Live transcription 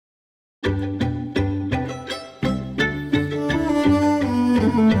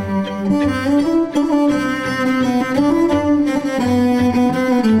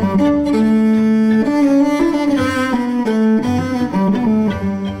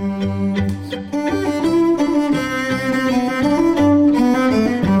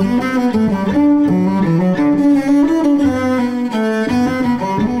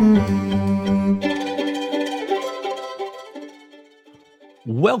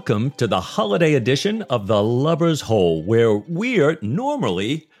Welcome to the holiday edition of The Lover's Hole, where we're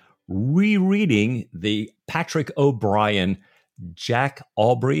normally rereading the Patrick O'Brian, Jack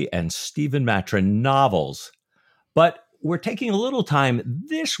Aubrey, and Stephen Maturin novels. But we're taking a little time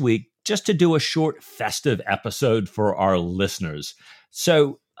this week just to do a short festive episode for our listeners.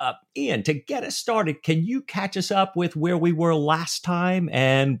 So, Ian, to get us started, can you catch us up with where we were last time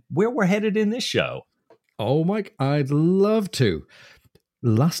and where we're headed in this show? Oh, Mike, I'd love to.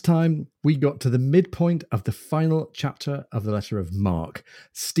 Last time, we got to the midpoint of the final chapter of the letter of Mark.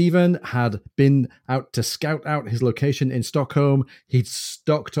 Stephen had been out to scout out his location in Stockholm. He'd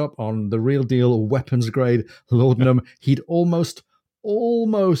stocked up on the real deal weapons-grade laudanum. He'd almost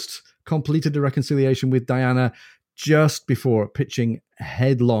completed the reconciliation with Diana just before pitching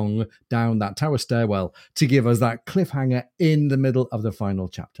headlong down that tower stairwell to give us that cliffhanger in the middle of the final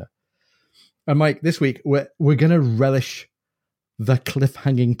chapter. And Mike, this week, we're going to relish the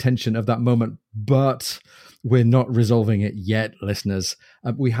cliffhanging tension of that moment, but we're not resolving it yet, listeners.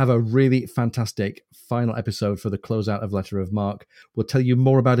 We have a really fantastic final episode for the closeout of Letter of Mark. We'll tell you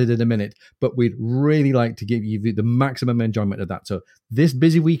more about it in a minute, but we'd really like to give you the maximum enjoyment of that. So this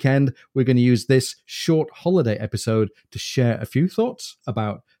busy weekend, we're going to use this short holiday episode to share a few thoughts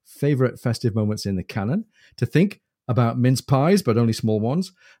about favorite festive moments in the canon, to think about mince pies, but only small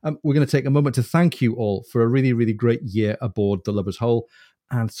ones. We're going to take a moment to thank you all for a really, really great year aboard the Lover's Hole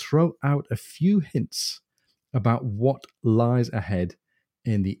and throw out a few hints about what lies ahead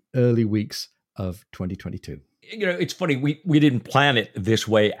in the early weeks of 2022. You know, it's funny, we didn't plan it this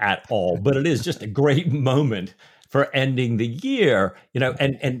way at all, but it is just a great moment for ending the year, you know,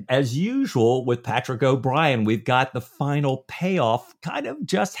 and as usual with Patrick O'Brian, we've got the final payoff kind of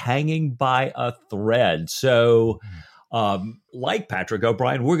just hanging by a thread. So like Patrick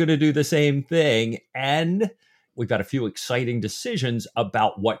O'Brian, we're going to do the same thing. And we've got a few exciting decisions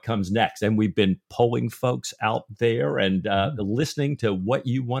about what comes next. And we've been polling folks out there and listening to what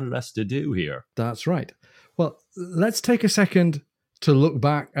you wanted us to do here. That's right. Well, let's take a second to look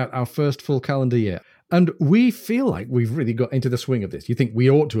back at our first full calendar year. And we feel like we've really got into the swing of this. You think we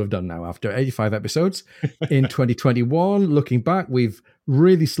ought to have done now after 85 episodes. In 2021, looking back, we've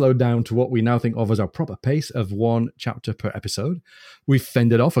really slowed down to what we now think of as our proper pace of one chapter per episode. We've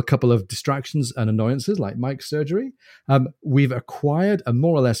fended off a couple of distractions and annoyances like Mike's surgery. We've acquired a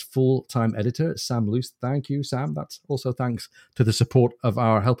more or less full-time editor, Sam Luce. Thank you, Sam. That's also thanks to the support of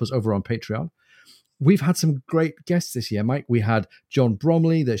our helpers over on Patreon. We've had some great guests this year, Mike. We had John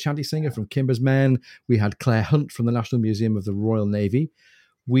Bromley, the shanty singer from Kimber's Men. We had Claire Hunt from the National Museum of the Royal Navy.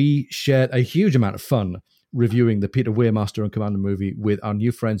 We shared a huge amount of fun reviewing the Peter Weir Master and Commander movie with our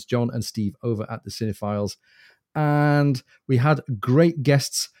new friends John and Steve over at the Cinephiles. And we had great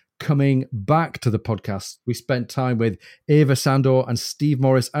guests coming back to the podcast. We spent time with Eva Sandor and Steve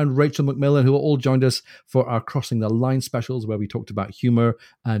Morris and Rachel McMillan, who all joined us for our Crossing the Line specials, where we talked about humor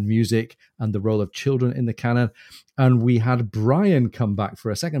and music and the role of children in the canon. And we had Brian come back for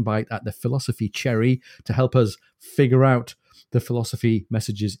a second bite at the Philosophy Cherry to help us figure out the philosophy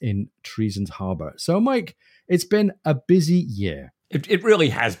messages in Treason's Harbor. So, Mike, it's been a busy year. It really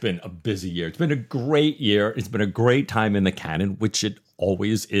has been a busy year. It's been a great year. It's been a great time in the canon, which it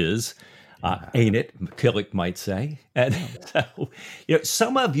always is. Ain't it? McKillick might say. And so, you know,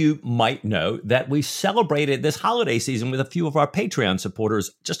 some of you might know that we celebrated this holiday season with a few of our Patreon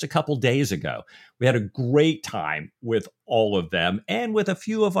supporters just a couple days ago. We had a great time with all of them and with a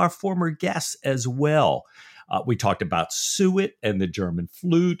few of our former guests as well. We talked about suet and the German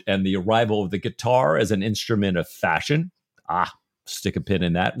flute and the arrival of the guitar as an instrument of fashion. Stick a pin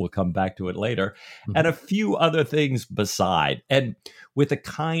in that. We'll come back to it later. Mm-hmm. And a few other things beside. And with the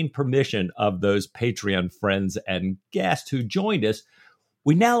kind permission of those Patreon friends and guests who joined us,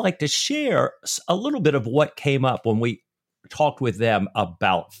 we now like to share a little bit of what came up when we talked with them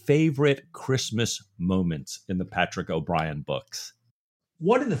about favorite Christmas moments in the Patrick O'Brian books.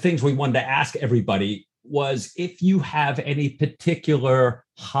 One of the things we wanted to ask everybody was if you have any particular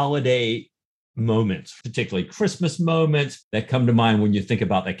holiday moments, particularly Christmas moments, that come to mind when you think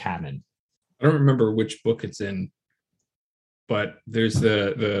about the canon. I don't remember which book it's in, but there's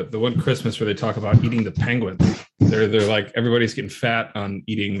the one Christmas where they talk about eating the penguins. They're like everybody's getting fat on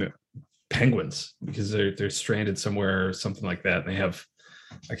eating penguins because they're stranded somewhere or something like that. And they have,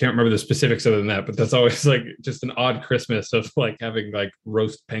 I can't remember the specifics other than that, but that's always like just an odd Christmas of like having like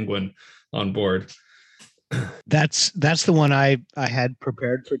roast penguin on board. That's the one I had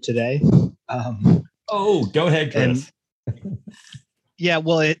prepared for today. Oh, go ahead, Chris. Yeah,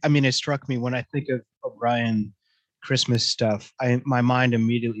 well, it struck me when I think of O'Brien Christmas stuff. My mind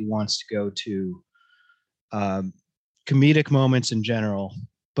immediately wants to go to comedic moments in general,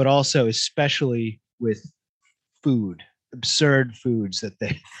 but also especially with food, absurd foods that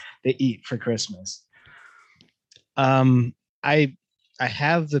they eat for Christmas. I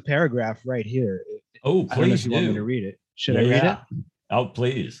have the paragraph right here. Oh, I don't know if please you do. want me to read it. Should I read it? Oh,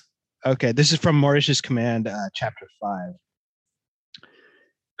 please. Okay, this is from Mauritius Command, Chapter 5.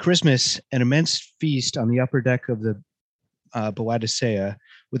 Christmas, an immense feast on the upper deck of the Boadicea,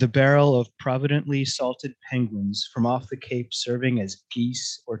 with a barrel of providently salted penguins from off the Cape serving as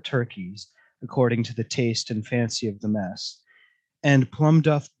geese or turkeys, according to the taste and fancy of the mess, and plum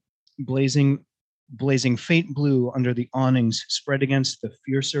duff blazing faint blue under the awnings spread against the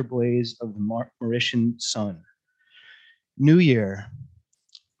fiercer blaze of the Mauritian sun. New Year.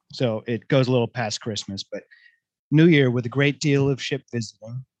 So it goes a little past Christmas, but New Year with a great deal of ship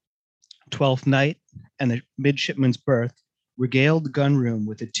visiting. 12th night and the midshipman's berth regaled the gunroom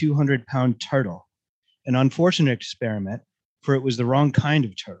with a 200-pound turtle, an unfortunate experiment, for it was the wrong kind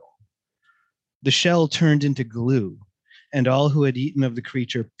of turtle. The shell turned into glue, and all who had eaten of the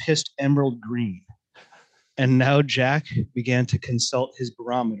creature pissed emerald green. And now Jack began to consult his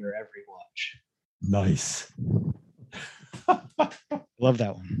barometer every watch. Nice. Love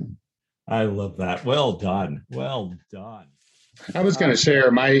that one. I love that. Well done. Well done. I was going to share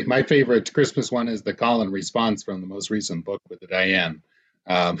my favorite Christmas one is the call and response from the most recent book with the Diane.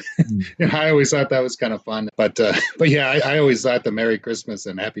 I always thought that was kind of fun, but yeah, I always thought the Merry Christmas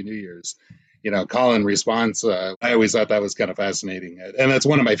and Happy New Year's, call and response. I always thought that was kind of fascinating, and that's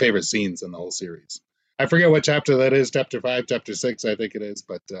one of my favorite scenes in the whole series. I forget what chapter that is, chapter 5, chapter 6, I think it is,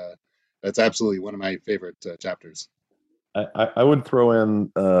 but that's absolutely one of my favorite chapters. I would throw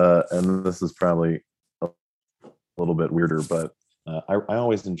in, and this is probably a little bit weirder, but I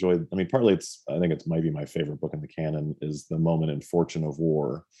always enjoyed, partly I think it's maybe my favorite book in the canon is the moment in Fortune of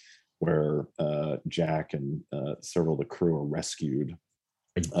War where Jack and several of the crew are rescued.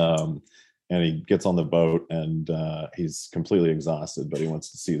 And he gets on the boat and he's completely exhausted, but he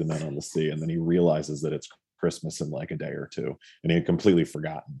wants to see the men on the sea. And then he realizes that it's Christmas in like a day or two, and he had completely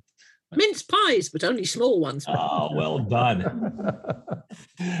forgotten. Mince pies, but only small ones. Oh, well done.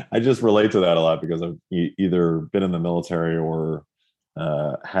 I just relate to that a lot because I've either been in the military or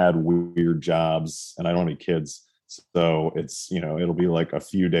had weird jobs, and I don't have any kids. So it's, it'll be like a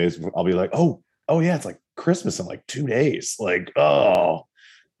few days. I'll be like, oh yeah, it's like Christmas in like 2 days. Like, oh,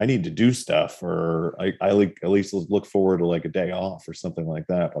 I need to do stuff, or I like at least look forward to like a day off or something like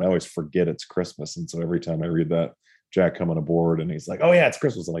that. But I always forget it's Christmas. And so every time I read that, Jack coming aboard and he's like, oh yeah, it's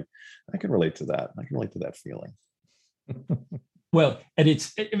Christmas. I'm like, I can relate to that. I can relate to that feeling. Well, and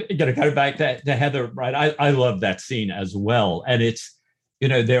it's, go back to Heather, right? I love that scene as well. And it's,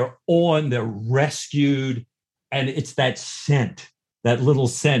 they're rescued, and it's that scent, that little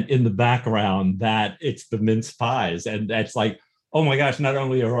scent in the background that it's the mince pies. And that's like, oh my gosh, not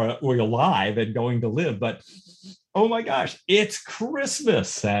only are we alive and going to live, but oh my gosh, it's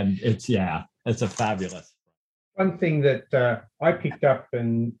Christmas. And it's a fabulous. One thing that I picked up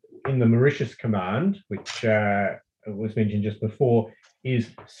in the Mauritius Command, which was mentioned just before, is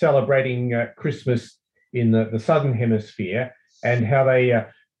celebrating Christmas in the Southern Hemisphere, and how they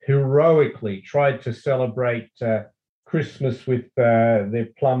heroically tried to celebrate Christmas with their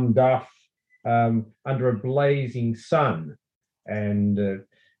plum duff under a blazing sun. And,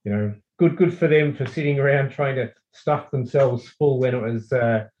 good for them for sitting around trying to stuff themselves full when it was,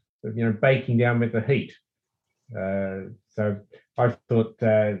 baking down with the heat. So I thought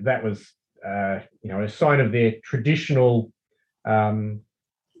that was, a sign of their traditional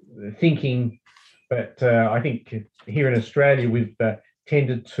thinking. But I think here in Australia, we've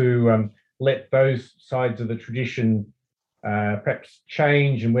tended to let those sides of the tradition perhaps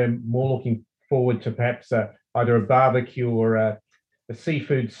change, and we're more looking forward to perhaps either a barbecue or a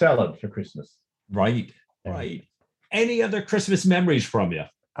seafood salad for Christmas. Right. Any other Christmas memories from you?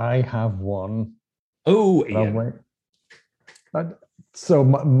 I have one. Oh, Ian. So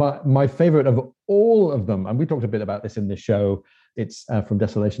my favorite of all of them, and we talked a bit about this in the show, it's from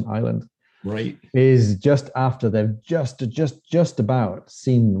Desolation Island. Right. is just after they've just about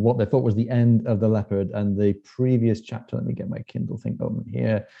seen what they thought was the end of the leopard. And the previous chapter, let me get my Kindle thing open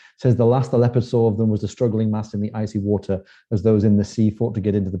here, says the last the leopard saw of them was the struggling mass in the icy water, as those in the sea fought to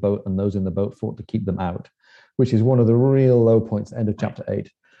get into the boat and those in the boat fought to keep them out, which is one of the real low points, end of chapter 8.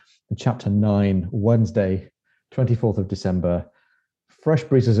 And chapter 9, Wednesday, 24th of December, fresh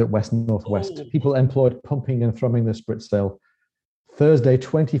breezes at west-northwest, people employed pumping and thrumming the spritsail. Thursday,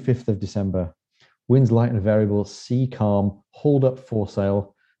 25th of December, winds light and variable, sea calm, hauled up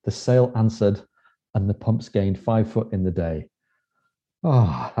foresail, the sail answered, and the pumps gained 5 foot in the day.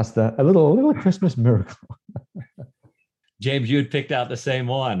 Oh, that's a little Christmas miracle. James, you'd picked out the same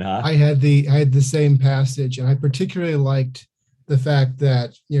one, huh? I had the same passage, and I particularly liked the fact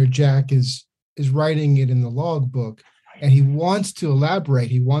that Jack is writing it in the logbook, and he wants to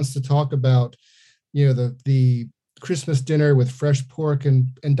elaborate. He wants to talk about the Christmas dinner with fresh pork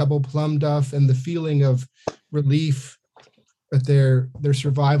and double plum duff and the feeling of relief at their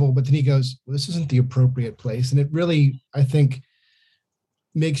survival. But then he goes, well, this isn't the appropriate place. And it really, I think,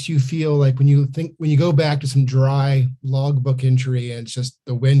 makes you feel like when you go back to some dry logbook entry and it's just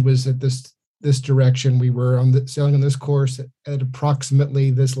the wind was at this direction, we were sailing on this course at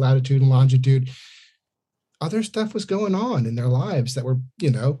approximately this latitude and longitude, other stuff was going on in their lives that were,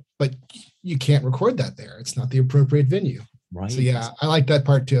 but you can't record that there. It's not the appropriate venue. Right. So yeah, I like that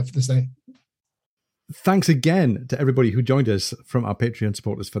part too of the thing. Thanks again to everybody who joined us from our Patreon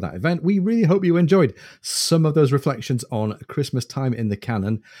supporters for that event. We really hope you enjoyed some of those reflections on Christmas time in the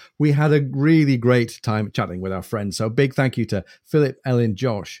canon. We had a really great time chatting with our friends. So big thank you to Philip, Ellen,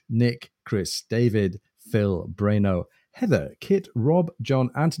 Josh, Nick, Chris, David, Phil, Brano, Heather, Kit, Rob, John,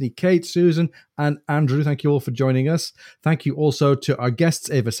 Anthony, Kate, Susan, and Andrew. Thank you all for joining us. Thank you also to our guests,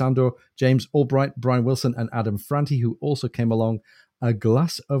 Eva Sandor, James Albright, Brian Wilson, and Adam Franti, who also came along. A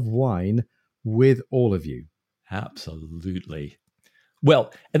glass of wine with all of you. Absolutely.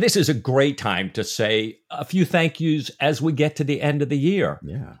 Well, and this is a great time to say a few thank yous as we get to the end of the year.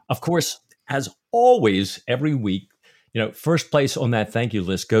 Yeah. Of course, as always, every week, first place on that thank you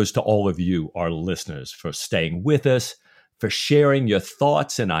list goes to all of you, our listeners, for staying with us, for sharing your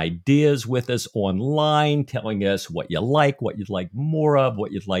thoughts and ideas with us online, telling us what you like, what you'd like more of,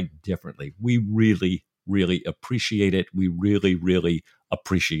 what you'd like differently. We really, really appreciate it. We really, really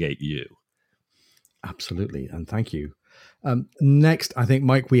appreciate you. Absolutely. And thank you. Next, I think,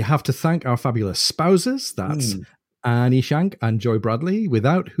 Mike, we have to thank our fabulous spouses. That's Annie Shank and Joy Bradley,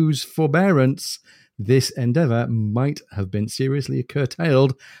 without whose forbearance this endeavor might have been seriously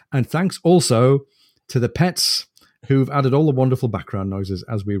curtailed. And thanks also to the pets who've added all the wonderful background noises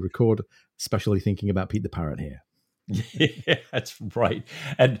as we record, especially thinking about Pete the Parrot here. Yeah, that's right.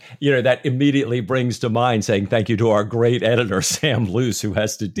 And, that immediately brings to mind saying thank you to our great editor, Sam Luce, who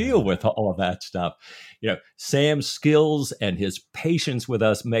has to deal with all of that stuff. Sam's skills and his patience with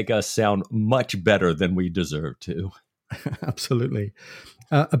us make us sound much better than we deserve to. Absolutely.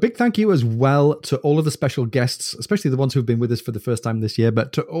 A big thank you as well to all of the special guests, especially the ones who've been with us for the first time this year,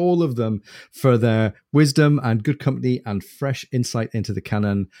 but to all of them for their wisdom and good company and fresh insight into the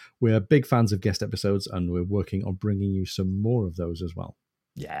canon. We're big fans of guest episodes, and we're working on bringing you some more of those as well.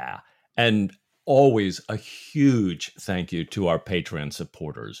 Yeah. And always a huge thank you to our Patreon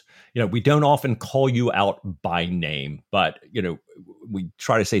supporters. We don't often call you out by name, but, we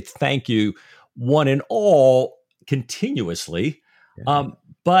try to say thank you one and all continuously. Yeah.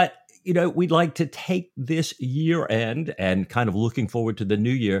 But, we'd like to take this year end and kind of looking forward to the new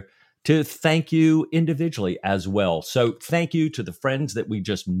year to thank you individually as well. So thank you to the friends that we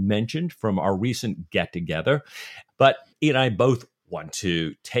just mentioned from our recent get together. But Ian and I both want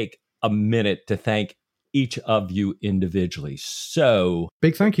to take a minute to thank each of you individually. So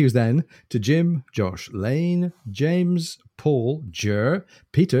big thank yous then to Jim, Josh, Lane, James, Paul, Jer,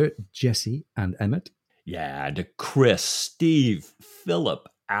 Peter, Jesse, and Emmett. Yeah, to Chris, Steve, Philip,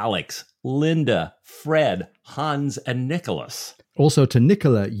 Alex, Linda, Fred, Hans, and Nicholas. Also to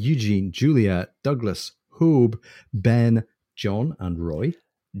Nicola, Eugene, Julia, Douglas, Hoob, Ben, John, and Roy.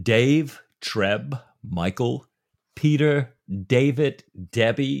 Dave, Treb, Michael, Peter, David,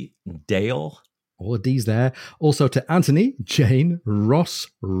 Debbie, Dale. All of these there. Also to Anthony, Jane, Ross,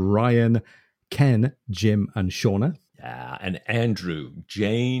 Ryan, Ken, Jim, and Shauna. Yeah, and Andrew,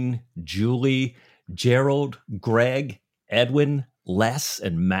 Jane, Julie, Gerald, Greg, Edwin, Les,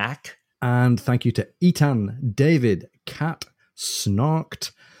 and Mac. And thank you to Etan, David, Kat,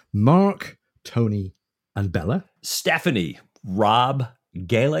 Snarked, Mark, Tony, and Bella. Stephanie, Rob,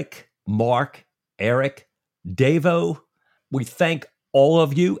 Gaelic, Mark, Eric, Davo. We thank all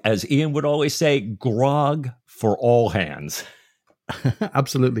of you, as Ian would always say, grog for all hands.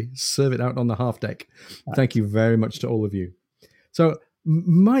 Absolutely. Serve it out on the half deck. Thank you very much to all of you. So,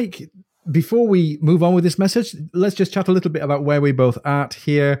 Mike, before we move on with this message, let's just chat a little bit about where we're both at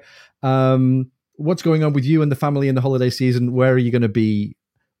here. What's going on with you and the family in the holiday season? Where are you going to be?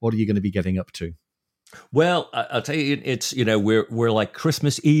 What are you going to be getting up to? Well, I'll tell you, it's, we're like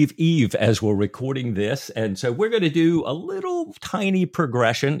Christmas Eve as we're recording this. And so we're going to do a little tiny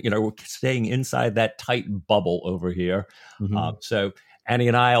progression. We're staying inside that tight bubble over here. Mm-hmm. So Annie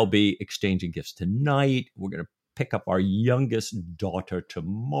and I will be exchanging gifts tonight. We're going to pick up our youngest daughter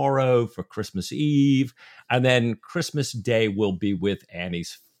tomorrow for Christmas Eve. And then Christmas Day we'll be with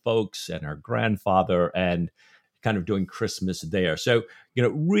Annie's folks and her grandfather and kind of doing Christmas there. So,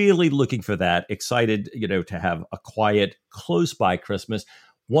 really looking for that, excited, to have a quiet, close by Christmas.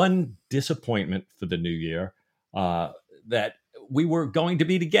 One disappointment for the new year, that we were going to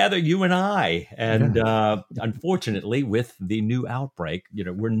be together, you and I. And unfortunately, with the new outbreak,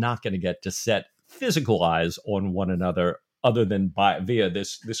 we're not going to get to set physical eyes on one another other than via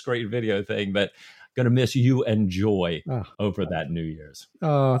this great video thing. But going to miss you and Joy over that New Year's.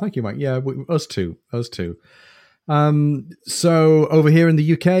 Oh, thank you, Mike. Yeah, us too. So over here in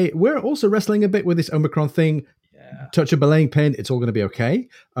the UK, we're also wrestling a bit with this Omicron thing. Yeah. Touch a belaying pin. It's all going to be okay.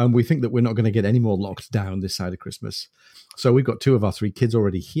 We think that we're not going to get any more locked down this side of Christmas. So we've got 2 of our 3 kids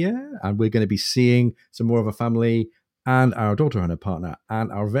already here, and we're going to be seeing some more of a family and our daughter and her partner and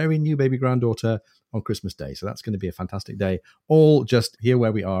our very new baby granddaughter on Christmas Day. So that's going to be a fantastic day. All just here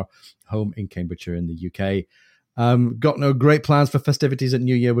where we are, home in Cambridgeshire in the UK. Got no great plans for festivities at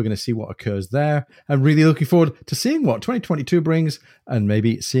New Year. We're going to see what occurs there. I'm really looking forward to seeing what 2022 brings and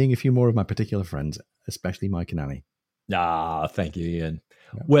maybe seeing a few more of my particular friends, especially Mike and Annie. Thank you, Ian.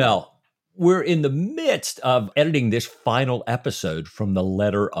 Yeah. Well, we're in the midst of editing this final episode from the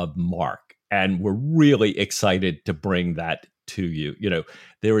letter of Mark, and we're really excited to bring that to you.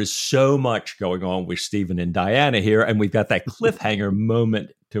 There is so much going on with Stephen and Diana here, and we've got that cliffhanger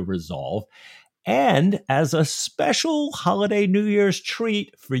moment to resolve. And as a special holiday New Year's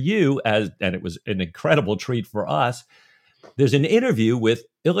treat for you, and it was an incredible treat for us, there's an interview with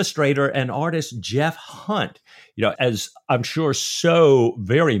illustrator and artist Jeff Hunt. As I'm sure so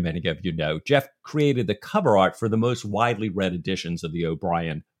very many of you know, Jeff created the cover art for the most widely read editions of the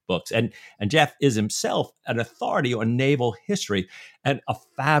O'Brien books. And Jeff is himself an authority on naval history and a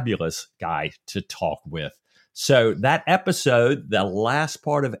fabulous guy to talk with. So that episode, the last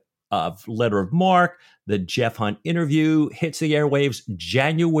part of Letter of Mark, the Jeff Hunt interview, hits the airwaves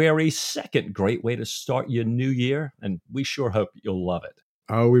January 2nd. Great way to start your new year, and we sure hope you'll love it.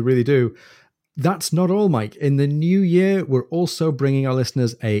 Oh, we really do. That's not all, Mike. In the new year, we're also bringing our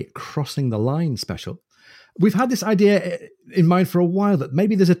listeners a Crossing the Line special. We've had this idea in mind for a while that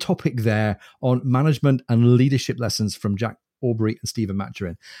maybe there's a topic there on management and leadership lessons from Jack Aubrey and Stephen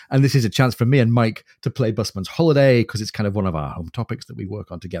Maturin. And this is a chance for me and Mike to play Busman's Holiday because it's kind of one of our home topics that we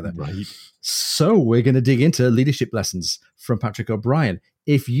work on together. Right. So we're going to dig into leadership lessons from Patrick O'Brian.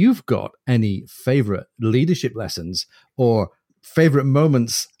 If you've got any favorite leadership lessons or favorite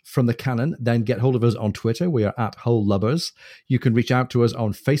moments from the canon, then get hold of us on Twitter. We are at Hull Lubbers. You can reach out to us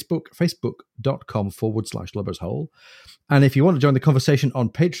on Facebook, facebook.com/LubbersHole. And if you want to join the conversation on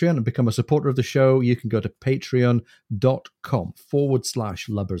Patreon and become a supporter of the show, you can go to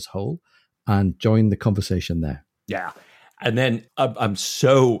patreon.com/LubbersHole and join the conversation there. Yeah. And then I'm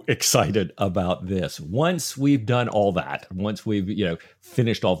so excited about this. Once we've done all that, once we've,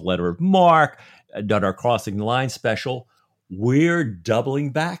 finished off Letter of Mark, done our Crossing the Line special, we're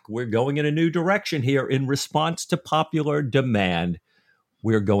doubling back. We're going in a new direction here in response to popular demand.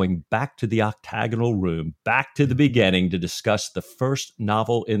 We're going back to the octagonal room, back to the beginning to discuss the first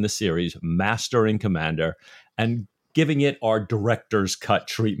novel in the series, Master and Commander, and giving it our director's cut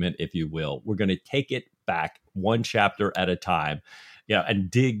treatment, if you will. We're going to take it back one chapter at a time,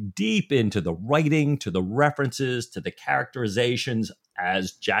 and dig deep into the writing, to the references, to the characterizations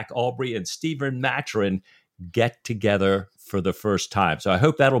as Jack Aubrey and Stephen Maturin get together for the first time. So I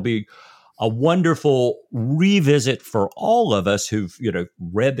hope that'll be a wonderful revisit for all of us who've,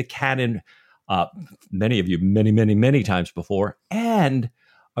 read the canon, many of you many, many, many times before, and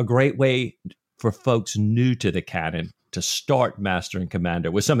a great way for folks new to the canon to start Master and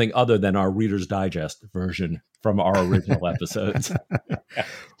Commander with something other than our Reader's Digest version from our original episodes.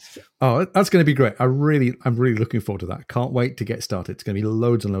 Oh, that's going to be great. I'm really looking forward to that. Can't wait to get started. It's going to be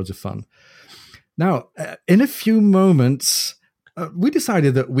loads and loads of fun. Now, in a few moments, we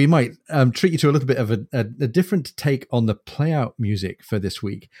decided that we might treat you to a little bit of a different take on the play-out music for this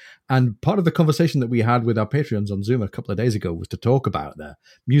week. And part of the conversation that we had with our Patreons on Zoom a couple of days ago was to talk about the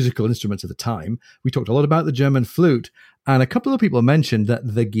musical instruments of the time. We talked a lot about the German flute, And a couple of people mentioned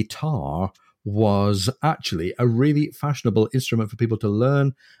that the guitar was actually a really fashionable instrument for people to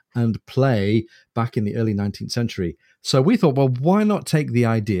learn and play back in the early 19th century. So we thought, well, why not take the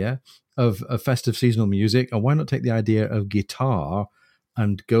idea of festive seasonal music, and why not take the idea of guitar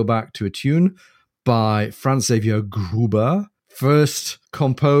and go back to a tune by Franz Xaver Gruber, first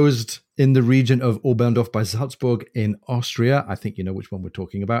composed in the region of Oberndorf by Salzburg in Austria. I think you know which one we're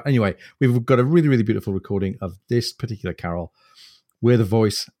talking about. Anyway, we've got a really, really beautiful recording of this particular carol with a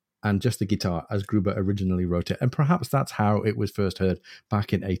voice and just the guitar as Gruber originally wrote it. And perhaps that's how it was first heard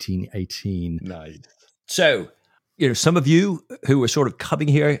back in 1818. Nice. So, some of you who are sort of coming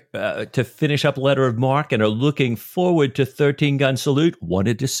here to finish up Letter of Marque and are looking forward to 13 Gun Salute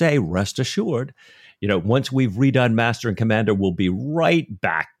wanted to say, rest assured, once we've redone Master and Commander, we'll be right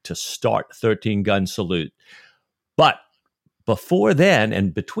back to start 13 Gun Salute. But before then,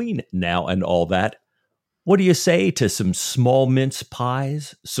 and between now and all that, what do you say to some small mince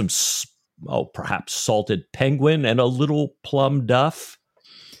pies, some, perhaps salted penguin, and a little plum duff?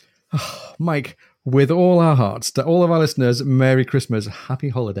 Mike, with all our hearts, to all of our listeners, Merry Christmas, Happy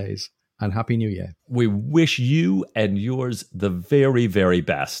Holidays, and Happy New Year. We wish you and yours the very, very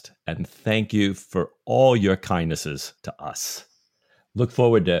best, and thank you for all your kindnesses to us. Look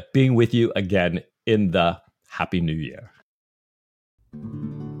forward to being with you again in the Happy New Year.